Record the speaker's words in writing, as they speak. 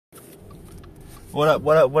What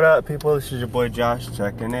up, people? This is your boy Josh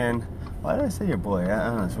checking in. Why did I say your boy? I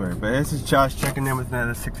don't know, it's weird. But this is Josh checking in with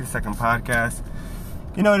another 60-second podcast.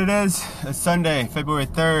 You know what it is? It's Sunday, February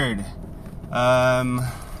 3rd.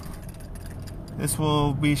 This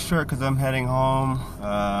will be short because I'm heading home.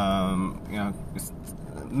 It's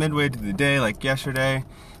midway to the day, like yesterday.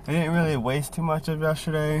 I didn't really waste too much of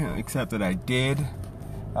yesterday, except that I did.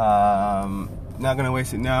 Not gonna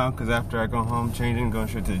waste it now because after I go home, changing, going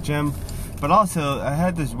straight to the gym. But also, I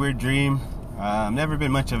had this weird dream. I've never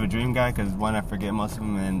been much of a dream guy because one, I forget most of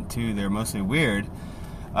them, and two, they're mostly weird.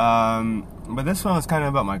 But this one was kind of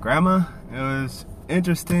about my grandma. It was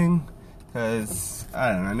interesting because,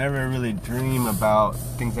 I don't know, I never really dream about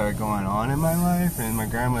things that are going on in my life, and my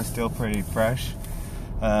grandma's still pretty fresh.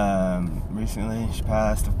 Recently, she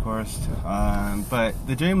passed, of course. But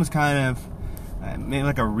the dream was kind of, maybe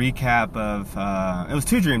like a recap of, it was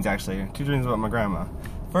two dreams actually, two dreams about my grandma.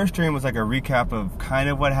 First dream was like a recap of kind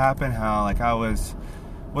of what happened, how like I was,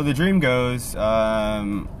 well, the dream goes,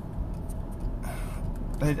 I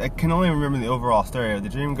can only remember the overall story. The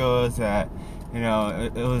dream goes that, you know,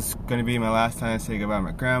 it was going to be my last time to say goodbye to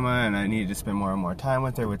my grandma, and I needed to spend more and more time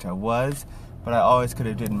with her, which I was, but I always could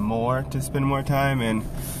have did more to spend more time, and,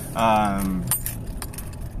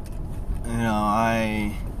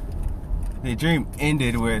 the dream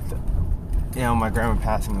ended with, you know, my grandma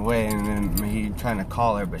passing away, and then me trying to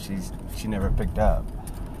call her, but she never picked up.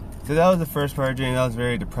 So that was the first part of the dream. That was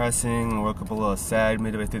very depressing. I woke up a little sad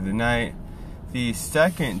midway through the night. The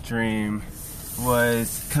second dream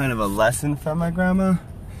was kind of a lesson from my grandma.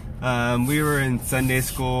 We were in Sunday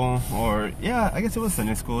school, or yeah, I guess it was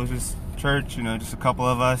Sunday school. It was just church, you know, just a couple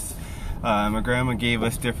of us. My grandma gave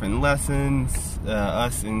us different lessons,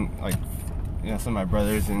 us and like, you know, some of my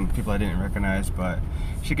brothers and people I didn't recognize, but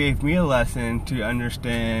she gave me a lesson to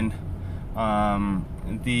understand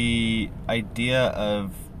the idea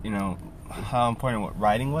of, you know, how important what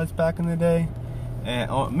writing was back in the day,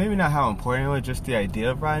 and maybe not how important it was, just the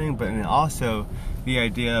idea of writing, but then also the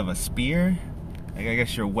idea of a spear, like I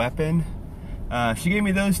guess your weapon. She gave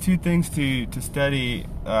me those two things to study,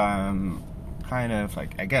 kind of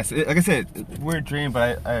like, I guess, like I said, it's a weird dream,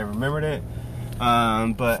 but I remembered it.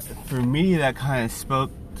 But for me, that kind of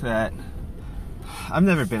spoke to that. I've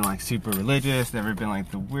never been like super religious, never been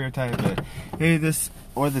like the weird type, but hey,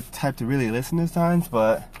 or the type to really listen to signs,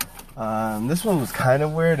 but this one was kind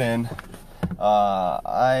of weird, and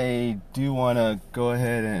I do want to go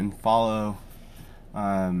ahead and follow,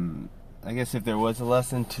 I guess if there was a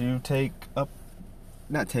lesson to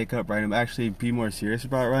not take up writing, but actually be more serious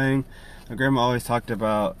about writing. My grandma always talked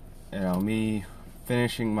about, you know, me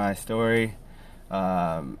finishing my story. You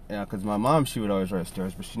know, because my mom, she would always write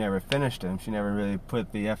stories, but she never finished them. She never really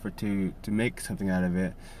put the effort to make something out of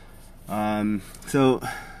it. So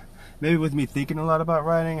maybe with me thinking a lot about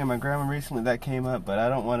writing and my grandma recently, that came up, but I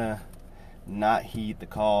don't want to not heed the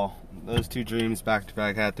call. Those two dreams back to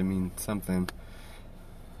back had to mean something.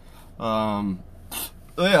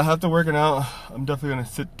 Oh yeah, after working out, I'm definitely going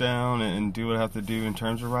to sit down and do what I have to do in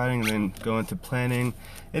terms of writing, and then go into planning.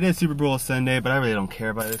 It is Super Bowl Sunday, but I really don't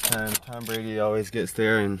care by this time. Tom Brady always gets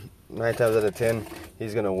there, and 9 times out of 10,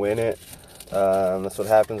 he's going to win it. That's what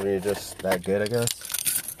happens when you're just that good, I guess.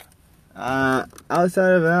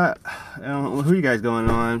 Outside of that, who you guys going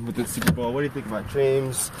on with the Super Bowl? What do you think about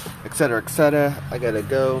dreams, etc., etc.? I gotta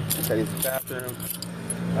go. I need the bathroom.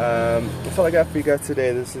 That's all I got for you guys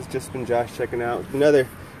today. This has just been Josh checking out another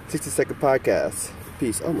 60-second podcast.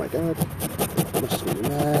 Peace. Oh my god. I'm just gonna be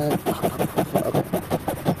mad. Okay.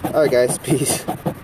 Alright guys, peace.